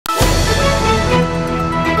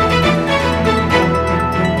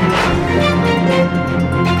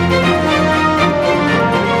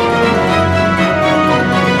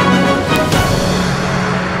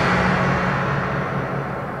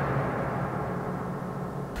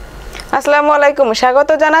আসসালামু আলাইকুম, স্বাগত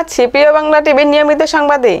জানাচ্ছি প্রিয় বাংলা টিভির নিয়মিত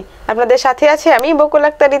সংবাদে। আপনাদের সাথে আছে আমি বকুল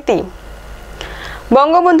আক্তার ইতি।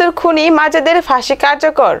 বঙ্গবন্ধুর খুনি মাজেদের ফাঁসি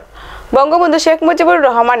কার্যকর। বঙ্গবন্ধু শেখ মুজিবুর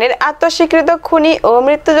রহমানের আত্মস্বীকৃত খুনি ও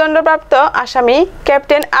মৃত্যুদণ্ডপ্রাপ্ত আসামি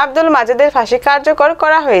ক্যাপ্টেন আব্দুল মাজেদের ফাঁসি কার্যকর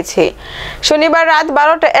করা হয়েছে। শনিবার রাত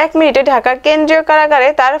 12:01 ঢাকা কেন্দ্রীয় কারাগারে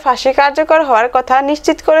তার ফাঁসি কার্যকর হওয়ার কথা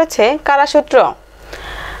নিশ্চিত করেছে কারাসূত্র।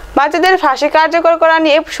 মাজেদের ফাঁসি কার্যকর করা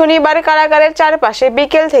নিয়ে শনিবার কারাগারের চারপাশে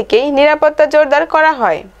বিকেল থেকেই নিরাপত্তা জোরদার করা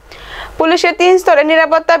হয়। পুলিশের 3 স্তরের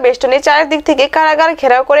নিরাপত্তা বেষ্টনী চারদিক থেকে কারাগার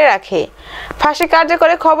ঘেরাও করে রাখে। ফাঁসি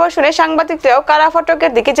কার্যকরের খবর শুনে সাংবাদিকরাও কারা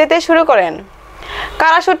ফটকের দিকে যেতে শুরু করেন।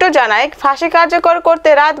 কারাসূত্র জানায়, ফাঁসি কার্যকর করতে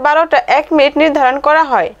রাত 12:01 নির্ধারণ করা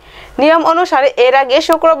হয়। নিয়ম অনুসারে এর আগে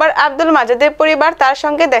শুক্রবার আব্দুল মাজেদের পরিবার তার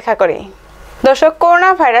সঙ্গে দেখা করে। দর্শক, করোনা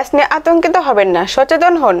ভাইরাস নিয়ে আতঙ্কিত হবেন না,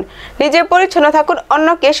 সচেতন হন। নিজে পরিচ্ছন্ন থাকুন,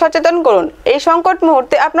 অন্যকে সচেতন করুন। এই সংকট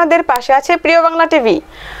মুহূর্তে আপনাদের পাশে আছে প্রিয় বাংলা টিভি।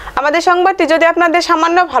 আমাদের সংবাদটি যদি আপনাদের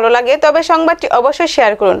সামান্য ভালো লাগে তবে সংবাদটি অবশ্যই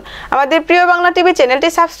শেয়ার করুন। আমাদের প্রিয় বাংলা টিভি চ্যানেলটি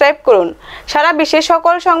সাবস্ক্রাইব করুন। সারা বিশ্বের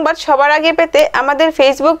সকল সংবাদ সবার আগে পেতে আমাদের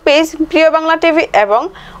ফেসবুক পেজ প্রিয় বাংলা টিভি এবং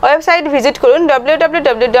ওয়েবসাইট ভিজিট করুন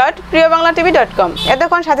www.priyobanglatv.com।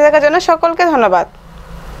 এতক্ষণ সাথে থাকার জন্য সকলকে ধন্যবাদ।